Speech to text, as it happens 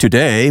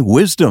Today,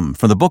 wisdom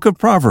from the book of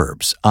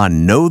Proverbs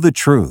on Know the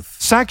Truth.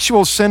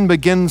 Sexual sin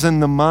begins in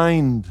the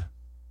mind.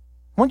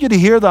 I want you to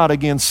hear that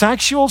again.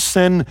 Sexual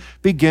sin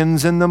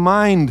begins in the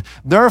mind.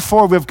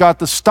 Therefore, we've got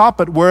to stop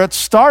it where it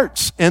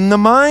starts, in the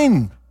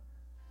mind.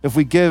 If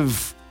we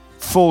give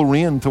full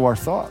rein to our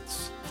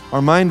thoughts,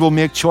 our mind will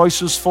make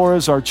choices for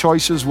us. Our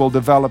choices will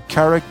develop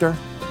character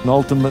and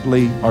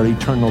ultimately our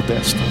eternal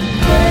destiny.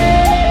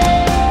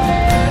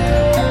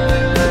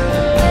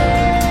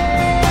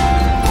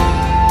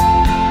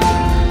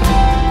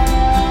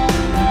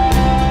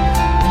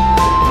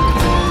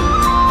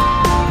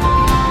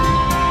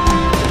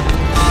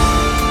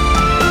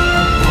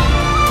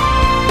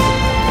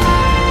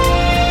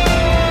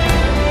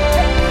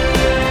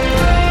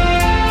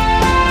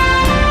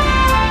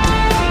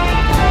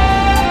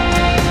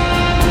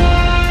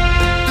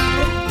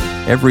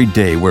 Every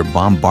day we're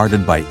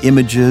bombarded by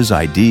images,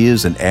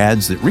 ideas, and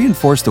ads that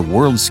reinforce the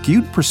world's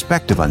skewed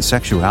perspective on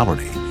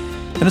sexuality.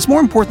 And it's more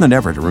important than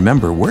ever to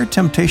remember where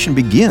temptation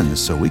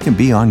begins so we can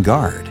be on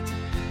guard.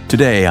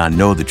 Today on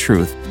Know the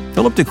Truth,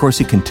 Philip De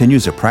Courcy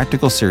continues a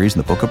practical series in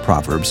the book of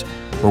Proverbs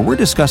where we're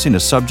discussing a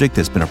subject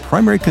that's been a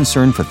primary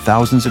concern for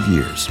thousands of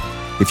years.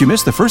 If you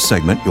missed the first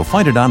segment, you'll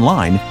find it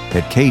online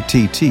at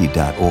ktt.org.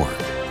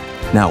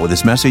 Now with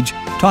this message,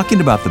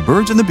 talking about the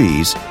birds and the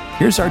bees,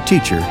 here's our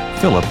teacher,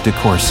 Philip De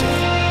Courcy.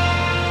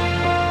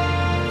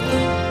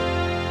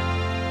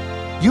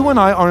 You and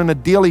I are in a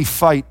daily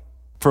fight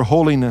for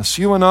holiness.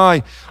 You and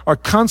I are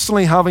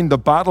constantly having the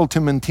battle to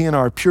maintain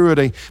our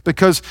purity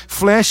because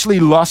fleshly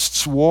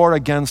lusts war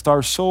against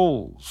our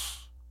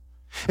souls.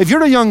 If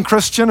you're a young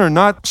Christian or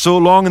not so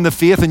long in the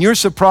faith and you're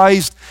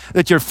surprised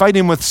that you're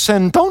fighting with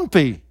sin, don't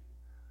be.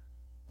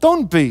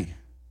 Don't be.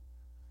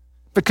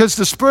 Because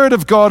the Spirit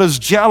of God is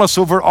jealous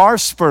over our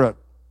spirit.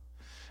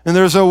 And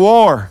there's a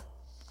war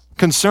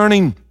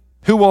concerning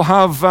who will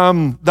have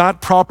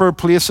that proper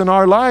place in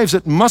our lives.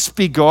 It must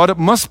be God. It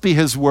must be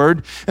His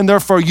Word. And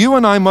therefore, you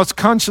and I must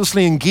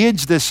consciously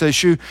engage this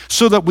issue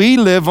so that we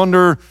live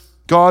under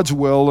God's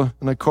will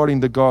and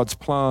according to God's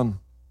plan.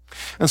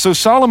 And so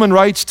Solomon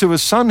writes to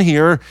his son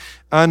here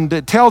and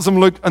it tells him,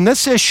 look, on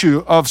this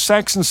issue of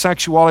sex and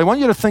sexuality, I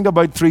want you to think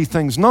about three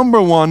things.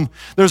 Number one,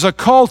 there's a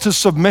call to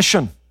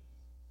submission.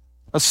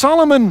 As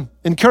Solomon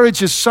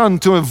encouraged his son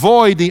to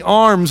avoid the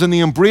arms and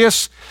the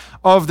embrace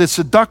of the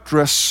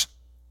seductress,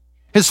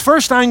 his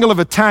first angle of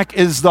attack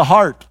is the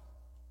heart.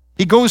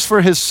 He goes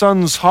for his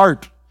son's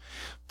heart.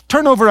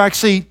 Turn over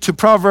actually to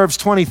Proverbs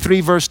 23,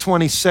 verse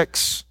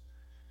 26.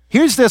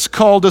 Here's this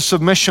call to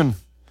submission.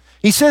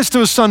 He says to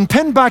his son,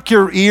 pin back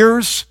your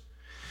ears.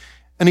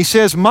 And he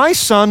says, my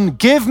son,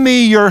 give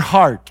me your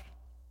heart.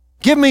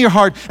 Give me your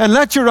heart, and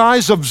let your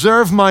eyes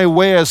observe my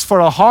ways. For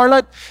a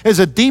harlot is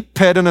a deep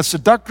pit, and a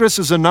seductress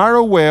is a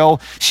narrow well.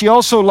 She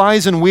also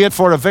lies in wait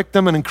for a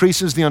victim and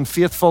increases the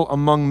unfaithful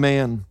among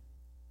men.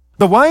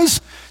 The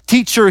wise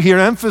teacher here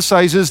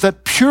emphasizes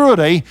that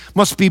purity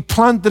must be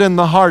planted in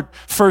the heart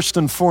first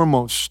and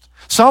foremost.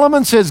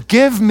 Solomon says,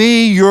 give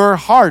me your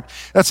heart.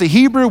 That's a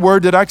Hebrew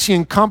word that actually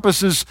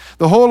encompasses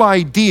the whole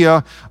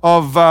idea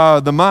of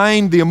the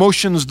mind, the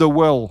emotions, the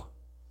will.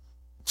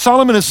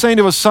 Solomon is saying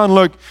to his son,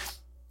 look,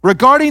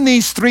 regarding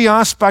these three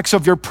aspects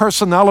of your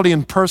personality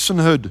and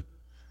personhood,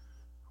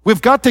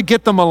 we've got to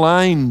get them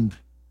aligned.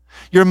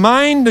 Your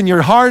mind and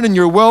your heart and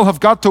your will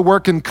have got to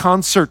work in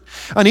concert,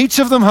 and each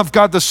of them have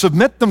got to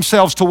submit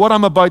themselves to what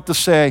I'm about to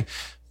say.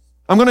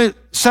 I'm going to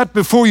set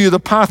before you the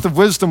path of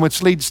wisdom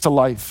which leads to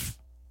life.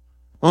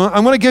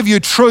 I'm going to give you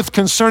truth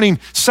concerning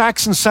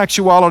sex and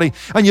sexuality,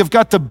 and you've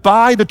got to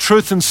buy the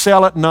truth and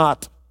sell it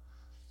not.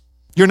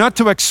 You're not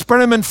to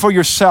experiment for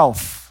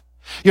yourself.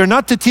 You're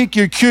not to take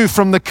your cue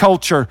from the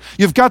culture.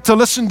 You've got to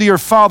listen to your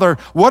Father.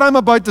 What I'm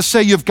about to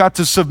say, you've got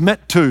to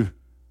submit to,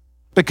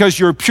 because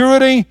your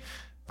purity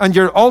and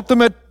your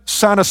ultimate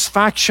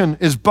satisfaction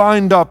is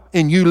bound up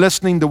in you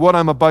listening to what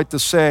I'm about to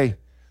say.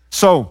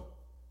 So,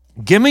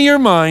 give me your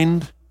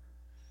mind,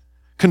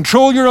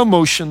 control your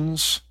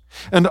emotions,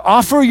 and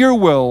offer your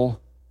will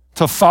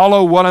to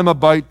follow what I'm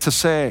about to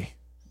say.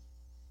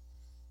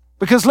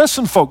 Because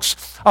listen,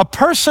 folks, a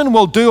person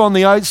will do on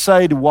the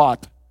outside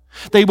what?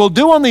 They will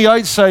do on the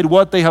outside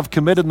what they have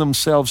committed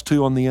themselves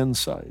to on the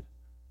inside.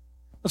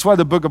 That's why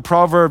the book of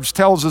Proverbs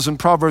tells us in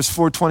Proverbs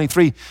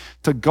 4:23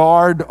 to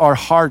guard our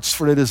hearts,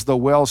 for it is the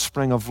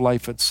wellspring of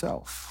life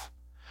itself.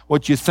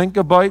 What you think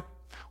about,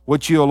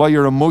 what you allow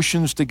your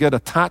emotions to get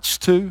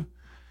attached to,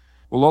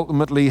 will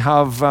ultimately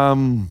have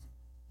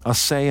a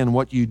say in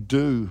what you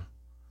do.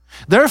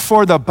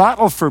 Therefore, the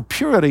battle for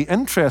purity,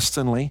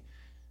 interestingly,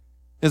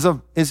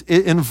 it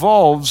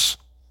involves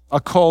a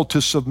call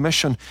to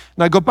submission.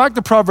 Now go back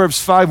to Proverbs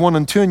 5:1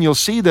 and 2, and you'll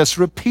see this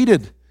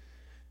repeated.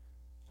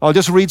 I'll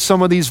just read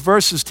some of these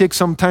verses, take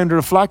some time to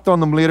reflect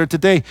on them later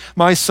today.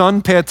 My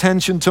son, pay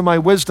attention to my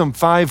wisdom.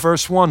 5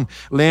 verse 1,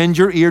 lend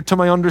your ear to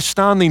my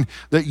understanding,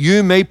 that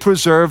you may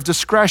preserve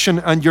discretion,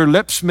 and your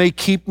lips may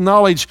keep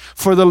knowledge.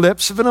 For the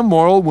lips of an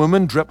immoral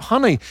woman drip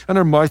honey, and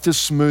her mouth is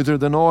smoother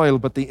than oil,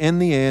 but in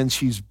the end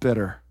she's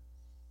bitter.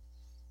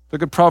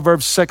 Look at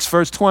Proverbs 6,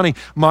 verse 20.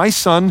 My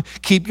son,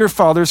 keep your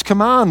father's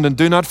command and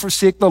do not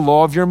forsake the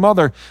law of your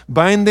mother.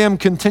 Bind them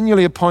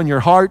continually upon your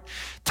heart.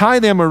 Tie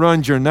them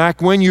around your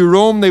neck. When you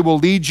roam, they will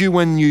lead you.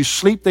 When you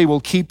sleep, they will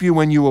keep you.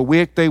 When you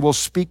awake, they will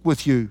speak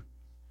with you.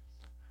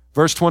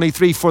 Verse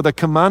 23, for the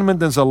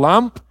commandment is a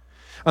lamp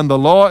and the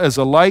law is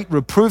a light.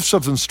 Reproofs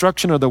of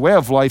instruction are the way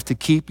of life to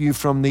keep you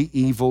from the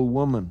evil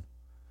woman.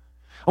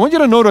 I want you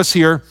to notice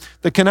here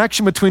the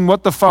connection between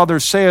what the Father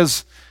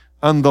says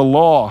and the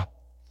law.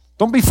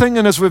 Don't be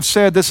thinking, as we've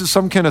said, this is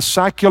some kind of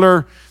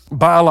secular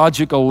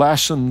biological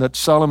lesson that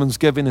Solomon's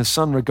giving his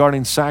son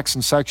regarding sex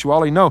and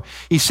sexuality. No,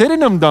 he's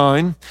sitting him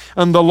down,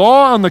 and the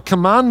law and the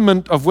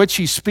commandment of which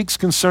he speaks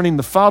concerning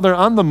the father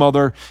and the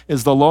mother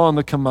is the law and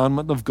the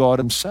commandment of God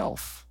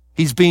himself.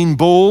 He's being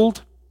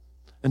bold,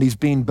 and he's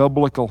being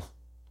biblical,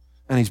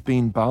 and he's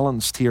being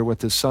balanced here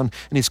with his son,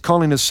 and he's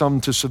calling his son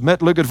to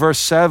submit. Look at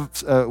verse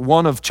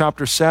 1 of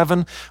chapter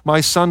 7.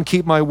 My son,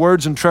 keep my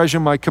words and treasure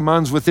my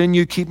commands within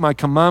you. Keep my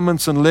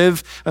commandments and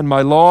live, and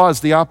my law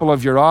as the apple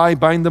of your eye.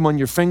 Bind them on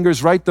your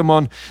fingers, write them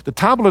on the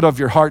tablet of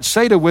your heart.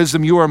 Say to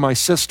wisdom, you are my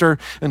sister,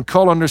 and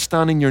call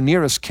understanding your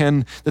nearest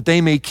kin, that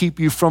they may keep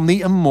you from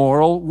the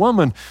immoral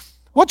woman.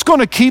 What's going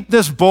to keep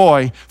this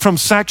boy from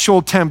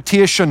sexual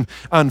temptation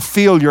and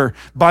failure?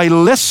 By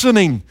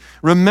listening,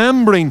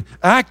 remembering,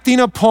 acting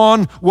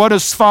upon what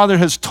his father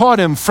has taught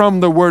him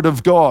from the Word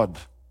of God.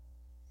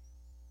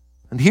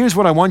 And here's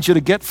what I want you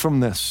to get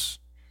from this.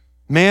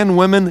 Men,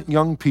 women,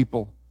 young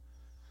people.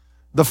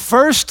 The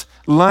first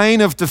line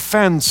of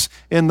defense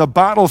in the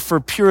battle for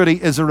purity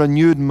is a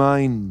renewed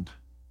mind.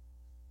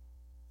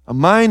 A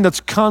mind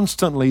that's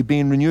constantly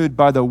being renewed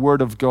by the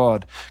Word of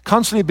God,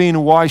 constantly being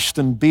washed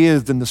and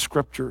bathed in the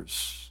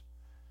Scriptures.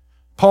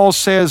 Paul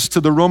says to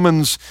the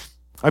Romans,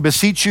 I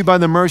beseech you by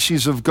the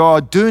mercies of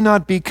God, do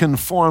not be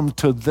conformed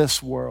to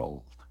this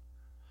world.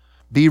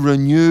 Be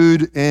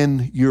renewed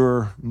in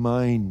your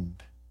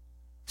mind.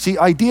 See,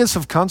 ideas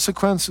have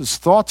consequences.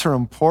 Thoughts are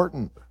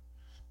important.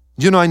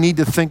 You and I need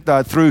to think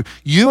that through.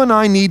 You and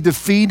I need to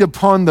feed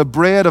upon the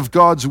bread of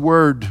God's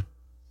Word,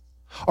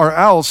 or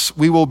else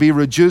we will be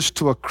reduced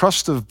to a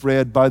crust of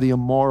bread by the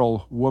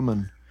immoral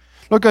woman.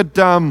 Look at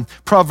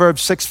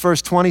Proverbs 6,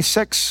 verse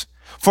 26.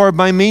 For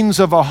by means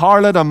of a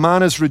harlot a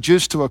man is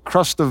reduced to a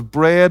crust of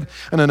bread,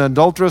 and an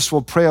adulteress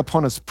will prey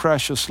upon his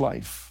precious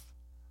life.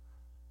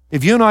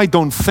 If you and I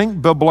don't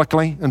think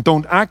biblically and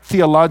don't act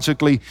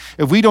theologically,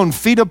 if we don't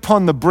feed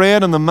upon the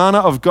bread and the manna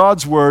of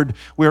God's Word,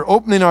 we're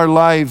opening our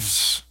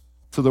lives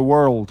to the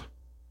world.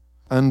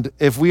 And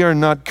if we are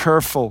not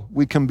careful,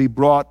 we can be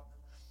brought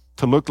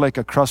to look like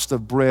a crust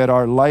of bread.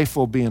 Our life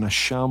will be in a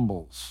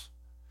shambles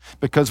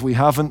because we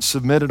haven't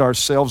submitted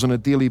ourselves on a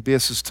daily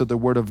basis to the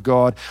Word of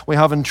God. We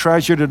haven't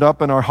treasured it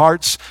up in our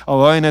hearts,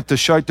 allowing it to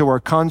shout to our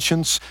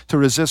conscience, to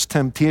resist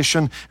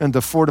temptation, and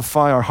to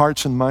fortify our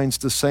hearts and minds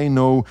to say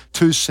no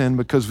to sin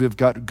because we've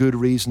got good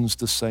reasons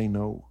to say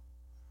no.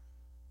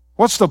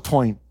 What's the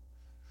point?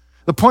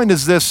 The point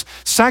is this: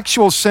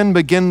 sexual sin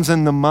begins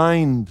in the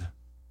mind.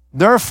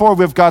 Therefore,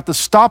 we've got to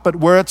stop it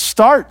where it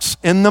starts,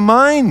 in the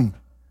mind.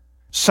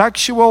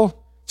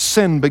 Sexual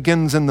sin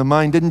begins in the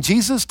mind. Didn't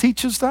Jesus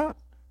teach us that?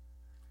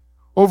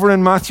 Over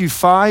in Matthew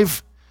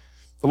 5,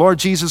 the Lord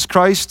Jesus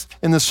Christ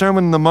in the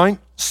Sermon on the Mount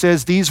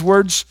says these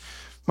words,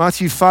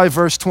 Matthew 5,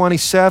 verse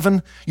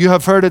 27, you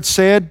have heard it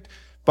said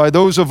by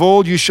those of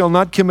old, you shall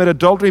not commit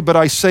adultery, but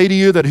I say to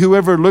you that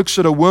whoever looks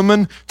at a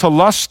woman to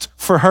lust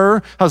for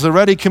her has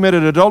already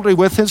committed adultery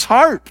with his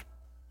heart.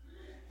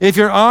 If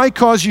your eye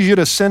causes you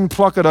to sin,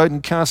 pluck it out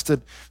and cast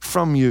it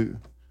from you.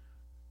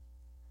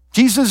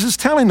 Jesus is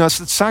telling us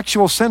that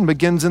sexual sin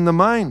begins in the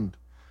mind.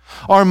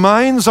 Our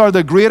minds are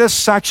the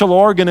greatest sexual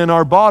organ in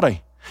our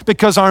body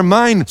because our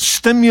mind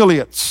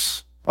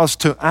stimulates us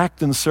to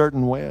act in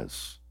certain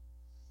ways.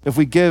 If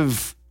we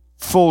give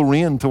full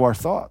rein to our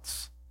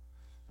thoughts,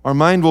 our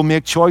mind will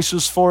make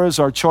choices for us.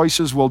 Our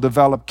choices will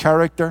develop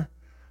character,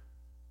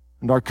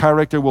 and our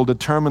character will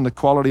determine the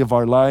quality of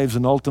our lives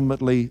and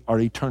ultimately our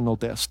eternal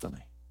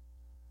destiny.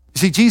 You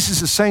see,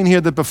 Jesus is saying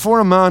here that before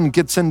a man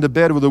gets into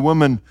bed with a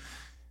woman,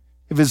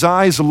 if his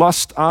eyes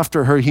lust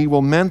after her, he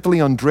will mentally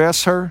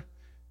undress her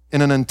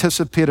in an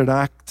anticipated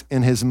act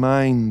in his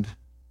mind.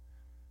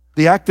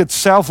 The act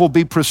itself will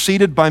be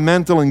preceded by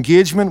mental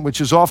engagement,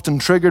 which is often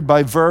triggered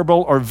by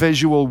verbal or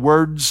visual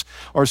words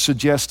or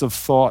suggestive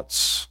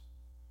thoughts.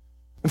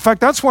 In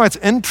fact, that's why it's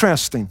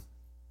interesting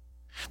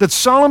that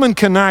Solomon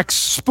connects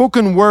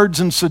spoken words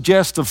and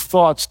suggestive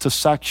thoughts to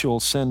sexual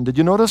sin. Did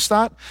you notice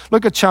that?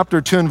 Look at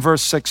chapter 2 and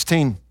verse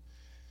 16.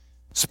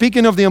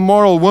 Speaking of the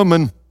immoral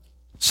woman,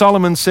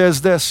 Solomon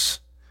says this,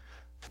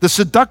 the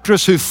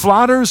seductress who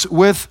flatters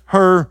with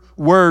her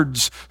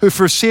words, who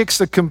forsakes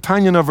the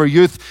companion of her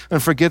youth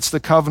and forgets the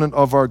covenant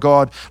of our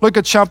God. Look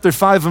at chapter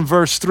 5 and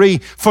verse 3.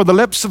 For the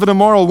lips of an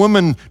immoral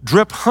woman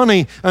drip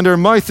honey, and her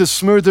mouth is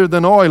smoother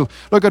than oil.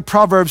 Look at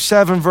Proverbs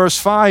 7 verse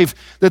 5.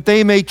 That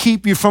they may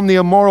keep you from the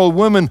immoral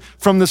woman,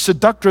 from the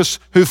seductress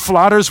who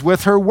flatters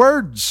with her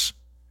words.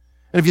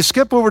 And if you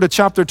skip over to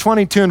chapter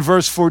 22 and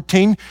verse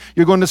 14,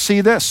 you're going to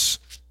see this.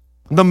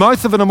 The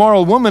mouth of an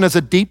immoral woman is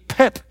a deep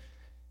pit.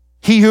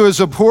 He who is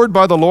abhorred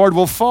by the Lord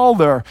will fall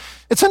there.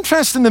 It's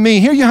interesting to me.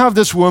 Here you have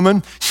this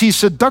woman. She's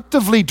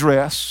seductively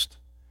dressed.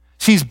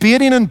 She's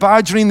baiting and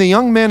badgering the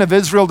young men of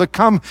Israel to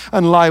come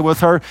and lie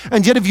with her.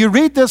 And yet if you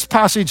read this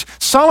passage,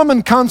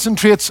 Solomon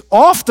concentrates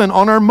often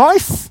on her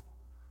mouth,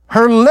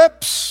 her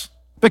lips,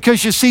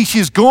 because you see,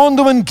 she's going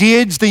to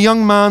engage the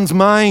young man's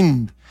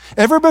mind.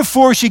 Ever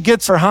before she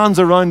gets her hands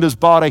around his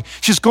body,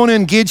 she's going to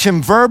engage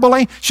him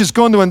verbally, she's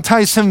going to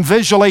entice him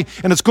visually,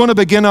 and it's going to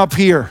begin up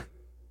here.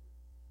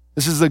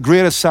 This is the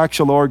greatest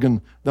sexual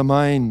organ, the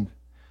mind.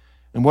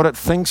 And what it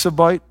thinks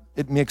about,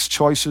 it makes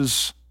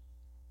choices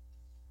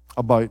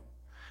about.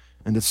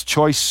 And its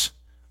choice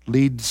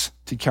leads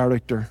to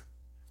character.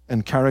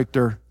 And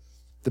character,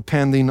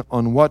 depending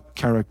on what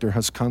character,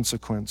 has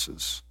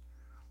consequences.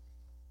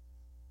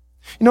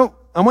 You know,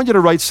 I want you to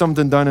write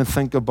something down and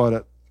think about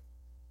it.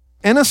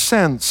 In a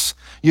sense,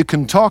 you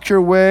can talk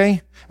your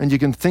way and you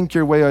can think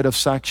your way out of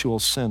sexual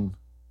sin.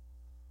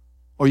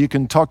 Or you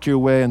can talk your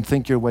way and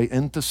think your way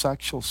into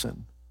sexual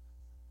sin.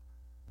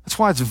 That's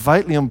why it's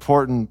vitally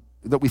important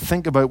that we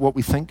think about what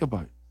we think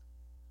about.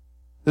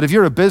 That if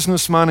you're a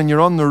businessman and you're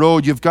on the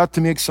road, you've got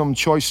to make some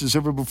choices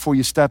ever before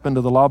you step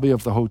into the lobby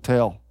of the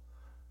hotel.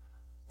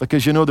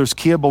 Because you know there's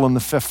cable on the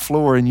 5th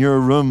floor in your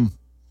room,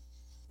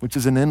 which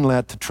is an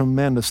inlet to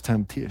tremendous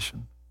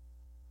temptation.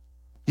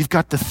 You've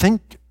got to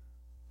think.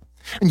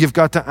 And you've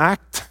got to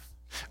act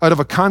out of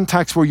a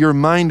context where your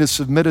mind is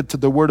submitted to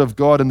the Word of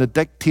God and the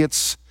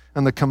dictates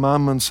and the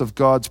commandments of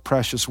God's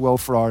precious will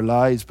for our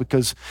lives,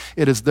 because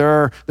it is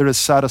there is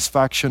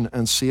satisfaction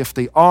and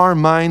safety. Our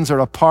minds are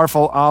a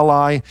powerful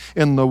ally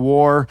in the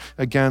war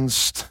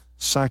against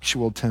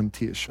sexual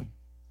temptation.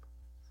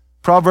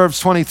 Proverbs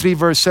 23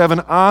 verse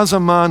 7, as a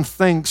man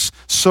thinks,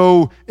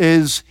 so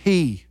is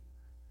he.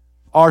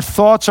 Our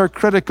thoughts are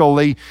critical.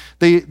 They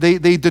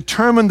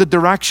determine the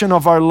direction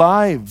of our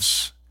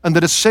lives and the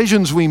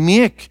decisions we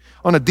make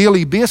on a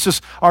daily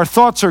basis. Our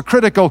thoughts are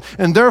critical,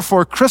 and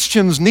therefore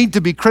Christians need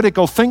to be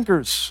critical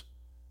thinkers.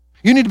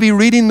 You need to be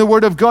reading the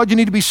Word of God. You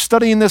need to be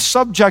studying this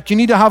subject. You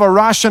need to have a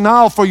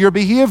rationale for your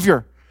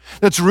behavior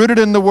that's rooted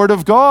in the Word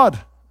of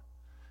God.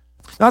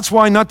 That's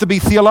why not to be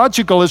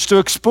theological is to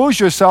expose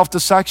yourself to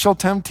sexual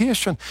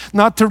temptation.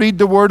 Not to read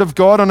the Word of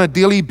God on a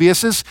daily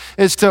basis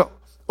is to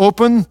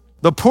open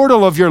the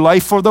portal of your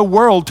life for the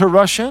world to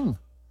rush in.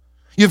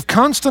 You've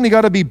constantly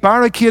got to be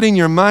barricading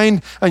your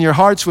mind and your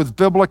hearts with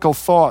biblical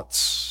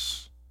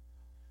thoughts.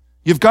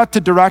 You've got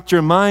to direct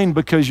your mind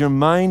because your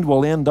mind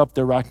will end up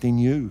directing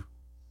you.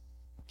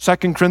 2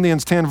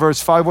 Corinthians 10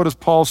 verse 5, what does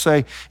Paul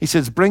say? He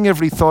says, bring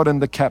every thought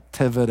into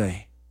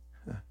captivity.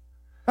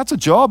 That's a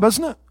job,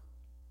 isn't it?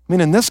 I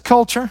mean, in this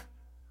culture,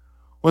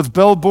 with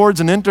billboards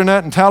and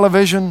internet and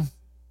television,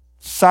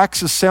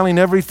 sex is selling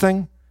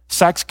everything.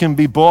 Sex can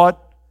be bought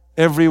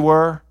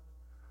everywhere.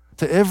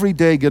 To every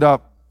day get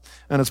up.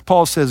 And as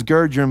Paul says,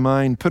 gird your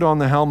mind, put on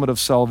the helmet of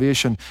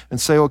salvation and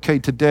say, okay,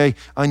 today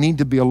I need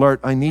to be alert.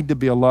 I need to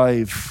be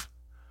alive.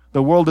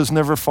 The world is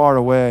never far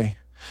away.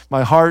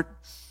 My heart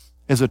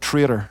is a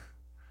traitor.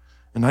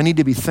 And I need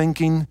to be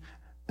thinking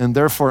and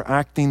therefore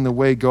acting the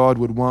way God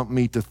would want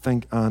me to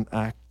think and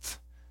act.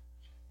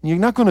 You're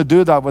not going to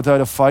do that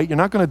without a fight. You're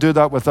not going to do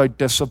that without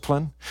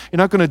discipline. You're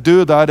not going to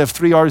do that if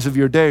 3 hours of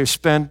your day are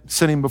spent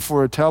sitting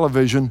before a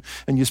television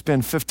and you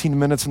spend 15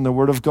 minutes in the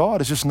Word of God.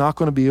 It's just not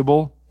going to be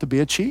able to be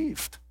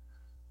achieved.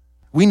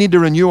 We need to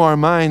renew our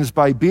minds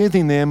by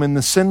bathing them in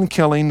the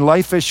sin-killing,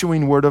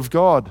 life-issuing Word of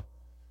God.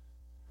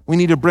 We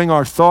need to bring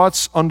our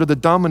thoughts under the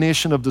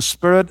domination of the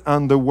Spirit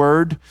and the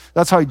Word.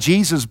 That's how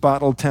Jesus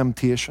battled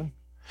temptation.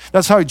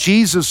 That's how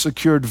Jesus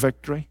secured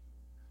victory.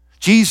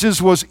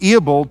 Jesus was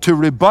able to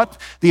rebut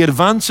the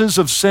advances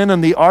of sin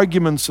and the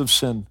arguments of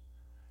sin.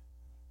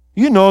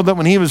 You know that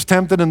when he was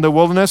tempted in the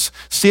wilderness,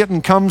 Satan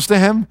comes to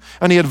him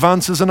and he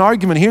advances an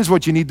argument. Here's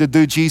what you need to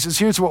do, Jesus.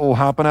 Here's what will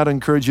happen. I'd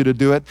encourage you to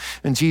do it.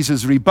 And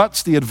Jesus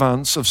rebuts the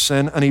advance of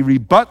sin and he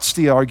rebuts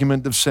the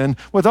argument of sin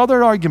with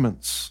other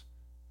arguments.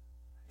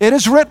 It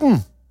is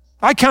written.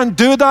 I can't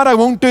do that. I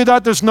won't do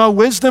that. There's no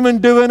wisdom in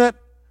doing it.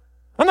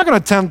 I'm not going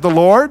to tempt the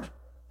Lord.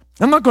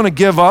 I'm not going to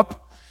give up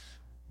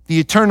the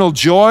eternal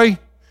joy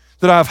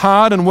that I've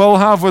had and will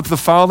have with the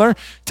Father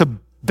to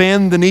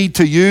bend the knee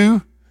to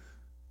you.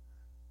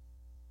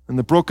 And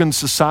the broken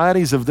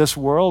societies of this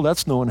world,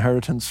 that's no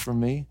inheritance for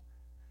me.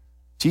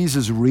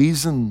 Jesus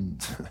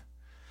reasoned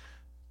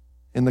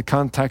in the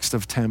context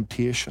of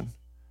temptation.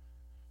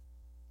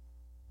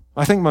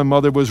 I think my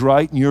mother was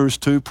right, and yours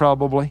too,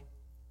 probably.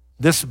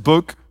 This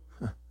book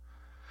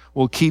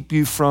will keep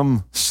you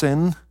from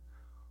sin,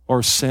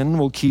 or sin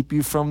will keep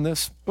you from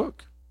this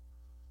book.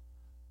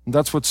 And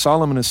that's what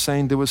Solomon is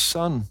saying to his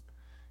son.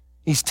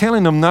 He's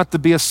telling him not to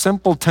be a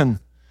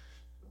simpleton,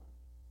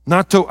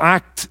 not to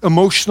act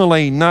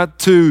emotionally, not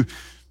to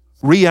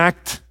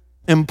react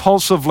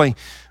impulsively,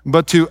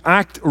 but to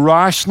act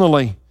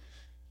rationally.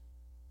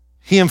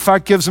 He, in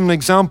fact, gives him an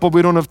example.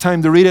 We don't have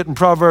time to read it in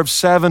Proverbs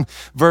 7,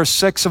 verse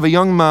 6, of a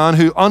young man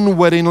who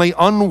unwittingly,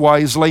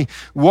 unwisely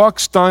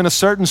walks down a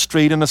certain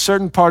street in a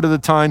certain part of the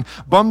town,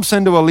 bumps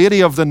into a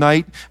lady of the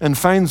night, and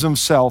finds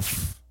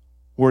himself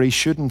where he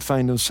shouldn't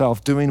find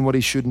himself, doing what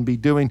he shouldn't be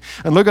doing.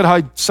 And look at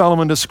how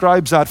Solomon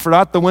describes that. For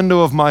at the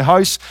window of my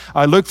house,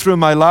 I looked through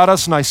my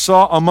lattice, and I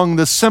saw among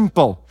the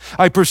simple,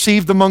 I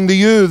perceived among the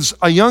youths,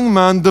 a young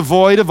man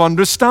devoid of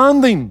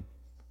understanding.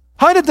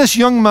 How did this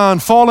young man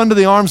fall into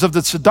the arms of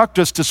the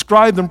seductress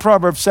described in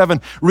Proverbs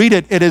 7? Read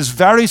it. It is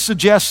very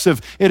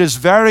suggestive. It is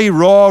very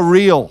raw,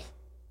 real.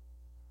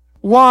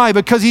 Why?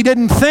 Because he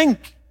didn't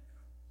think.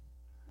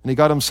 And he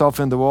got himself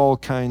into all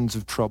kinds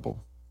of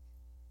trouble.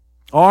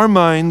 Our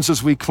minds,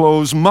 as we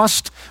close,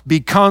 must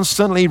be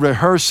constantly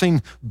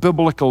rehearsing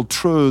biblical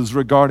truths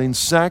regarding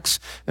sex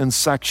and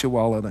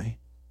sexuality.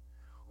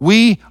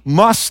 We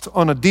must,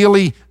 on a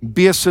daily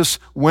basis,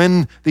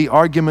 win the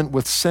argument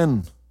with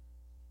sin.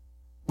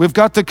 We've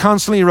got to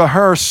constantly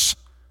rehearse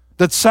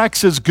that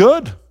sex is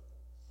good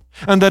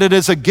and that it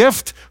is a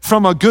gift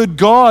from a good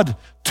God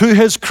to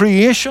His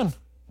creation.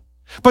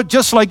 But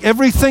just like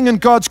everything in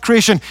God's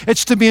creation,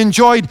 it's to be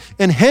enjoyed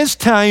in His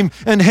time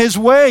and His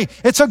way.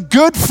 It's a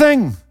good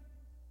thing.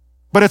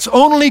 But it's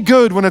only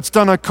good when it's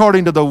done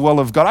according to the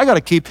will of God. I got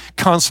to keep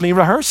constantly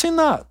rehearsing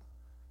that.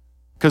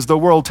 Because the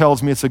world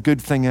tells me it's a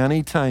good thing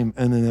anytime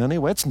and in any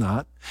way. It's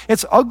not.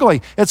 It's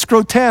ugly, it's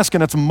grotesque,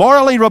 and it's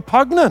morally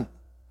repugnant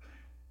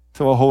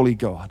to a holy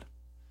God.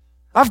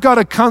 I've got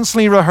to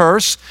constantly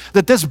rehearse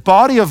that this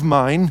body of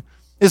mine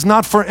is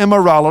not for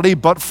immorality,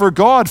 but for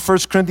God. 1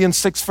 Corinthians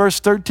 6, verse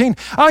 13.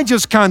 I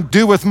just can't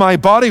do with my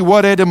body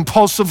what it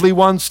impulsively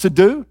wants to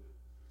do.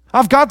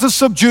 I've got to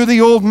subdue the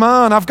old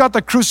man. I've got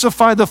to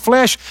crucify the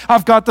flesh.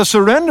 I've got to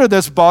surrender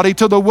this body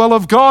to the will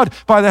of God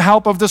by the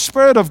help of the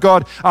Spirit of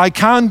God. I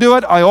can do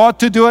it. I ought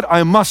to do it.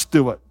 I must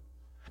do it.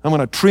 I'm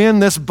going to train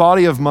this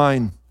body of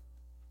mine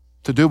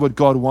to do what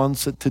God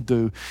wants it to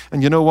do.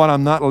 And you know what?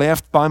 I'm not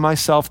left by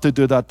myself to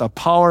do that. The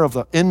power of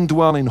the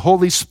indwelling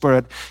Holy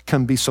Spirit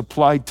can be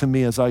supplied to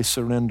me as I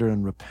surrender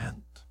and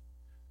repent.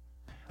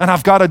 And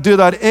I've got to do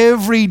that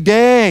every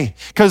day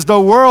because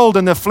the world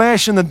and the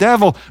flesh and the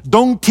devil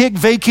don't take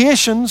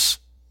vacations.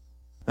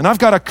 And I've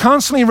got to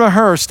constantly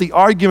rehearse the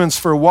arguments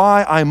for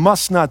why I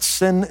must not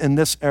sin in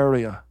this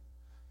area.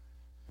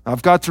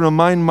 I've got to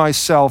remind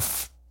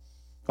myself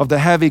of the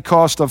heavy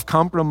cost of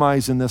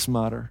compromise in this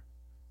matter.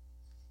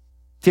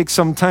 Take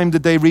some time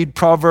today, read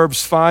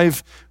Proverbs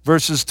 5,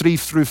 verses 3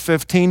 through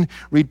 15.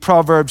 Read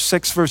Proverbs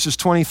 6, verses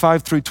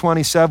 25 through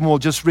 27. We'll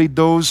just read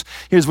those.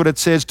 Here's what it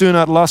says. Do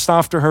not lust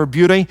after her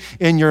beauty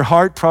in your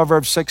heart,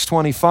 Proverbs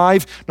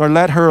 6:25, nor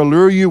let her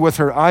allure you with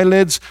her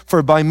eyelids.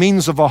 For by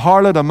means of a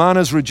harlot, a man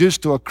is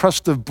reduced to a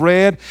crust of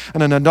bread,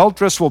 and an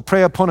adulteress will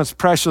prey upon his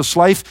precious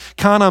life.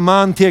 Can a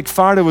man take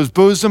fire to his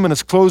bosom, and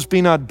his clothes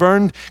be not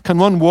burned? Can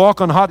one walk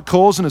on hot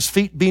coals, and his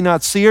feet be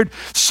not seared?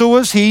 So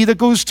is he that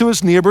goes to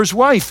his neighbor's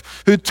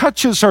wife. Who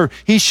touches her,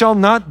 he shall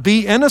not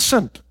be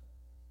innocent.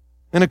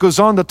 And it goes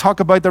on to talk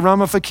about the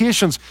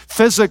ramifications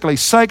physically,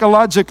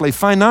 psychologically,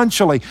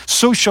 financially,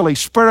 socially,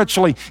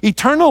 spiritually,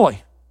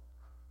 eternally.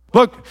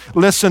 Look,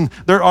 listen,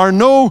 there are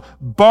no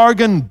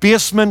bargain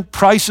basement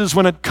prices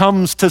when it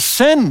comes to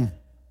sin.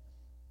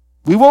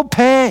 We will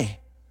pay,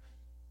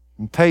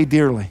 and pay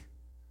dearly.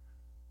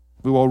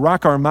 We will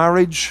wreck our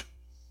marriage.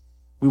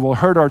 We will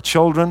hurt our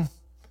children.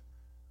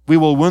 We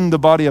will wound the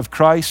body of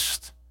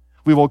Christ.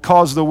 We will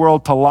cause the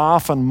world to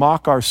laugh and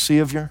mock our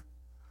Savior.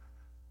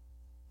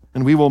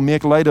 And we will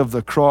make light of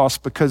the cross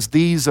because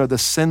these are the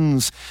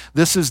sins.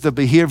 This is the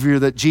behavior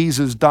that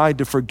Jesus died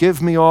to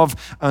forgive me of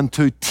and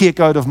to take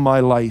out of my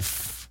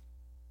life.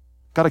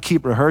 Got to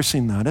keep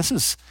rehearsing that.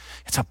 It's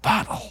a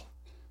battle.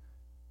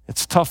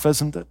 It's tough,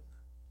 isn't it?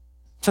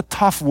 It's a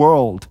tough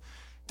world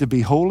to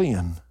be holy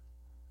in.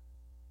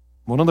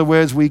 One of the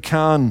ways we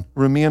can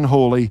remain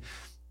holy,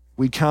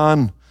 we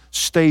can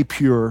stay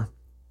pure,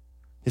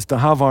 is to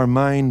have our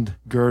mind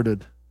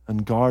girded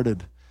and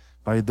guarded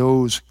by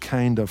those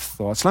kind of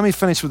thoughts. Let me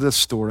finish with this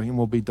story and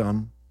we'll be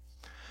done.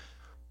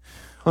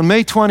 On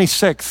May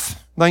 26th,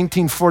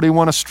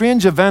 1941, a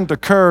strange event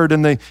occurred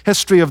in the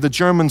history of the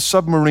German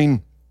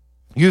submarine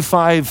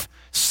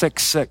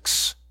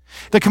U-566.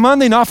 The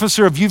commanding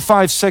officer of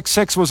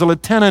U-566 was a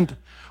Lieutenant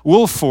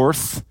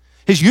Wolforth.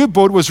 His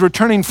U-boat was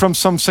returning from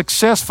some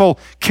successful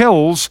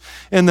kills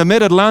in the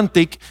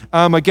mid-Atlantic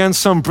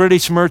against some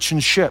British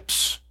merchant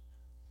ships.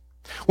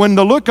 When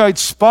the lookout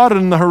spotted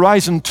in the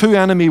horizon 2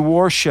 enemy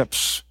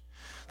warships,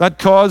 that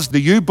caused the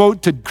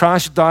U-boat to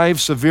crash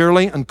dive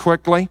severely and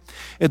quickly.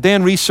 It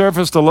then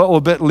resurfaced a little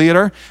bit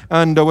later,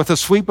 and with a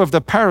sweep of the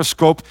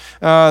periscope,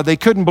 they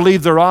couldn't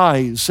believe their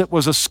eyes. It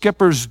was a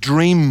skipper's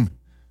dream.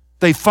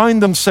 They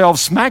found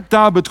themselves smack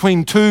dab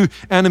between 2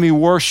 enemy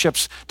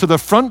warships. To the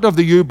front of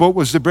the U-boat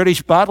was the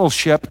British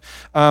battleship,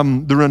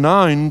 the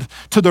Renowned.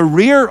 To the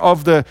rear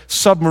of the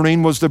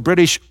submarine was the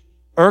British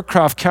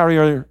aircraft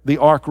carrier, the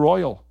Ark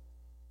Royal.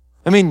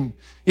 I mean,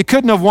 you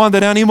couldn't have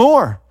wanted any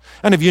more.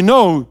 And if you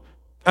know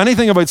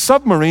anything about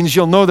submarines,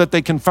 you'll know that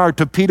they can fire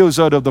torpedoes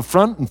out of the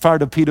front and fire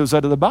torpedoes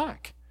out of the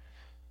back.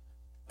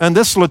 And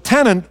this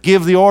lieutenant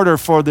gave the order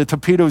for the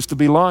torpedoes to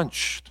be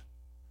launched.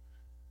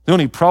 The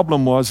only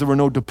problem was there were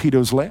no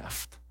torpedoes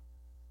left.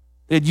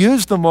 They'd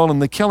used them all in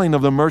the killing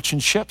of the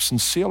merchant ships and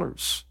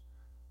sailors.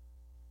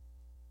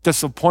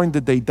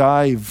 Disappointed, they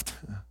dived.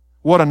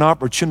 What an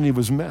opportunity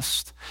was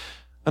missed.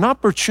 An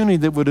opportunity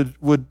that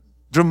would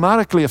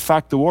dramatically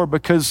affect the war,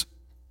 because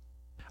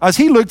as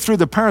he looked through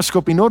the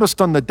periscope, he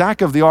noticed on the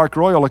deck of the Ark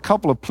Royal a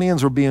couple of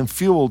planes were being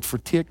fueled for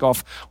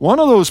takeoff. One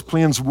of those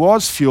planes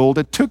was fueled.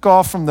 It took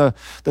off from the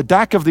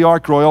deck of the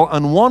Ark Royal,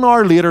 and 1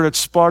 hour later it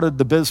spotted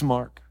the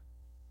Bismarck.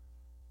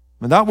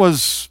 And that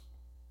was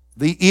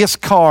the ace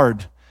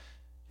card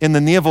in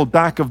the naval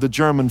deck of the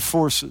German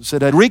forces.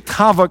 It had wreaked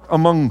havoc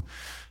among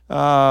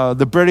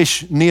the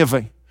British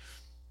Navy.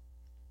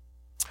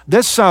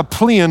 This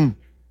plane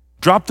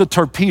dropped a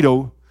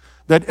torpedo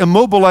that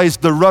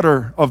immobilized the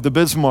rudder of the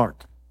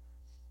Bismarck.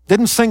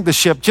 Didn't sink the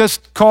ship,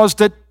 just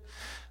caused it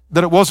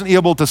that it wasn't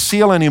able to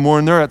sail anymore,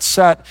 and there it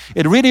sat.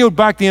 It radioed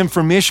back the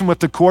information with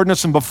the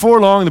coordinates, and before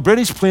long, the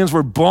British planes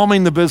were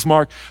bombing the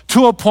Bismarck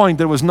to a point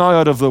that it was now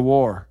out of the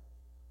war,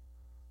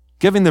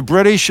 giving the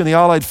British and the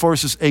Allied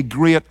forces a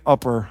great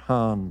upper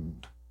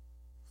hand.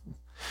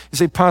 You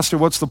say, Pastor,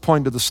 what's the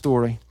point of the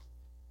story?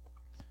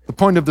 The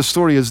point of the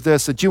story is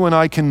this, that you and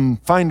I can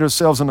find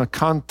ourselves in a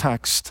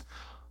context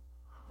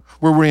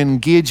where we're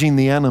engaging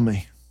the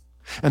enemy,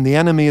 and the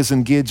enemy is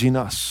engaging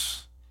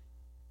us.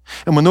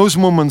 And when those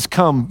moments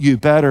come, you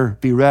better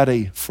be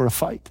ready for a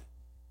fight.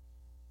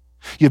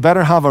 You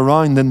better have a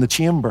round in the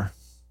chamber.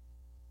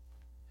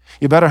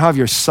 You better have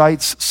your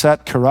sights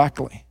set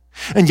correctly.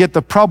 And yet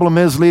the problem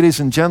is, ladies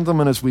and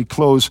gentlemen, as we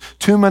close,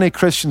 too many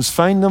Christians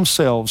find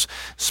themselves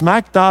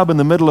smack dab in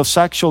the middle of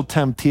sexual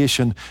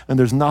temptation, and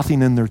there's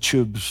nothing in their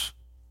tubes.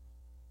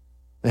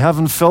 They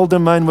haven't filled their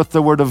mind with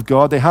the Word of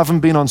God. They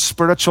haven't been on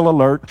spiritual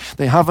alert.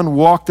 They haven't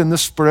walked in the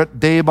Spirit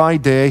day by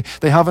day.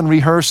 They haven't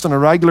rehearsed on a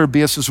regular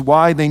basis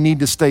why they need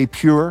to stay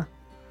pure.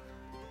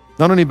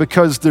 Not only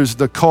because there's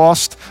the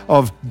cost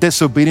of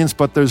disobedience,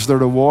 but there's the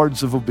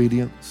rewards of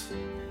obedience.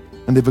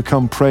 And they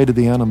become prey to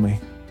the enemy.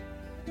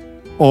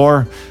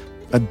 Or,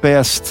 at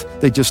best,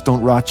 they just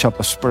don't ratchet up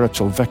a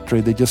spiritual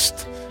victory. They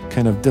just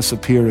kind of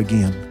disappear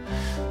again.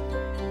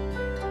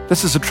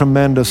 This is a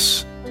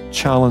tremendous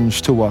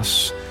challenge to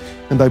us.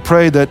 And I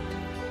pray that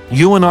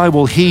you and I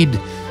will heed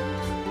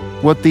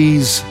what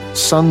these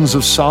sons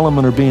of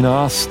Solomon are being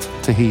asked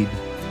to heed.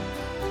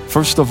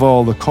 First of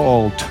all, the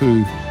call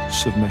to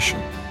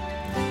submission.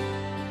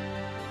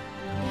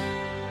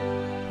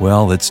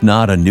 Well, it's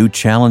not a new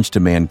challenge to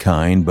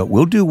mankind, but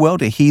we'll do well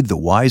to heed the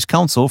wise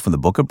counsel from the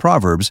book of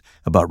Proverbs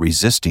about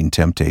resisting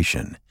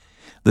temptation.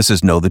 This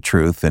is Know the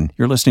Truth, and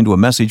you're listening to a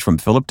message from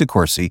Philip De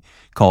Courcy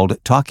called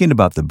Talking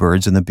About the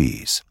Birds and the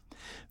Bees.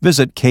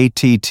 Visit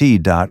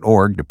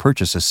ktt.org to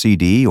purchase a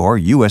CD or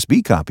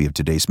USB copy of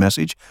today's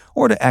message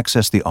or to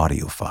access the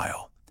audio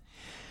file.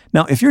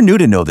 Now, if you're new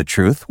to Know the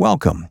Truth,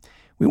 welcome.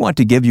 We want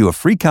to give you a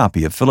free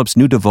copy of Philip's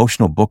new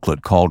devotional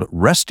booklet called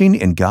Resting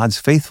in God's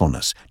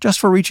Faithfulness, just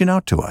for reaching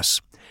out to us.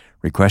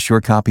 Request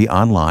your copy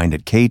online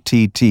at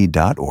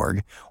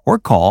ktt.org or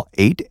call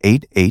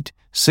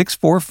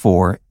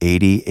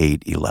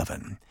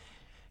 888-644-8811.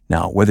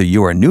 Now, whether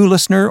you're a new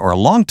listener or a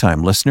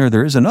longtime listener,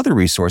 there is another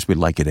resource we'd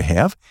like you to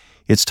have.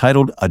 It's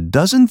titled A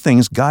Dozen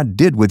Things God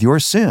Did with Your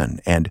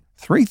Sin and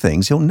 3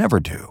 Things He'll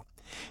Never Do.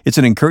 It's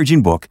an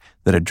encouraging book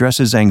that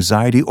addresses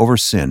anxiety over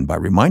sin by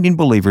reminding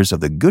believers of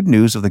the good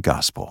news of the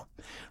gospel.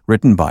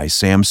 Written by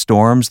Sam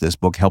Storms, this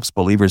book helps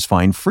believers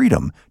find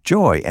freedom,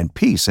 joy, and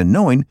peace in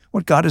knowing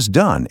what God has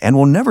done and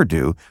will never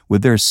do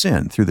with their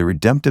sin through the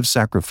redemptive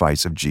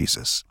sacrifice of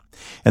Jesus.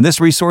 And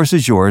this resource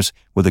is yours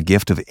with a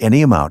gift of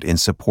any amount in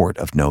support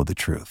of Know the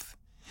Truth.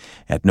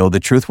 At Know the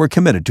Truth, we're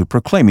committed to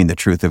proclaiming the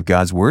truth of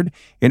God's Word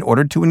in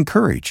order to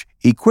encourage,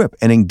 equip,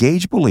 and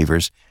engage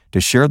believers to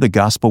share the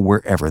gospel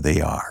wherever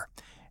they are.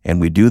 And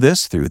we do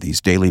this through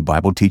these daily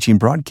Bible teaching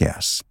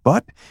broadcasts.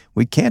 But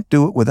we can't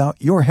do it without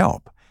your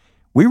help.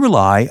 We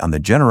rely on the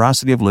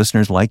generosity of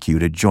listeners like you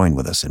to join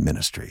with us in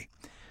ministry.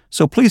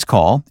 So please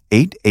call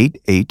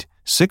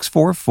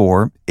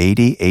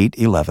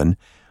 888-644-8811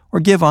 or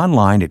give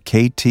online at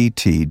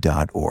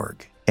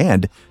ktt.org.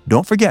 And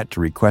don't forget to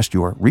request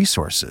your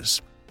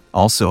resources.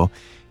 Also,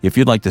 if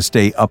you'd like to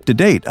stay up to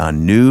date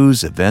on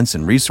news, events,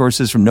 and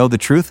resources from Know the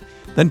Truth,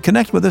 then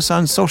connect with us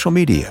on social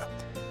media.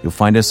 You'll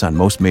find us on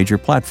most major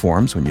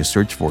platforms when you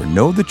search for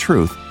Know the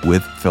Truth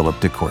with Philip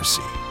De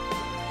Courcy.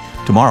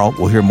 Tomorrow,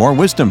 we'll hear more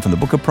wisdom from the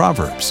book of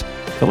Proverbs.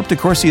 Philip De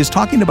Courcy is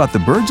talking about the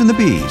birds and the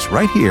bees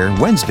right here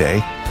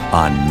Wednesday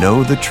on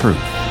Know the Truth.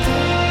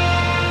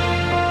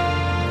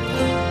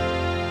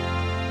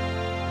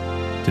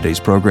 Today's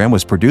program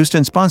was produced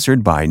and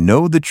sponsored by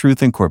Know the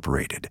Truth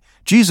Incorporated.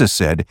 Jesus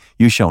said,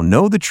 "You shall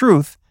know the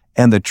truth,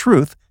 and the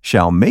truth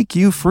shall make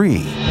you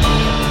free."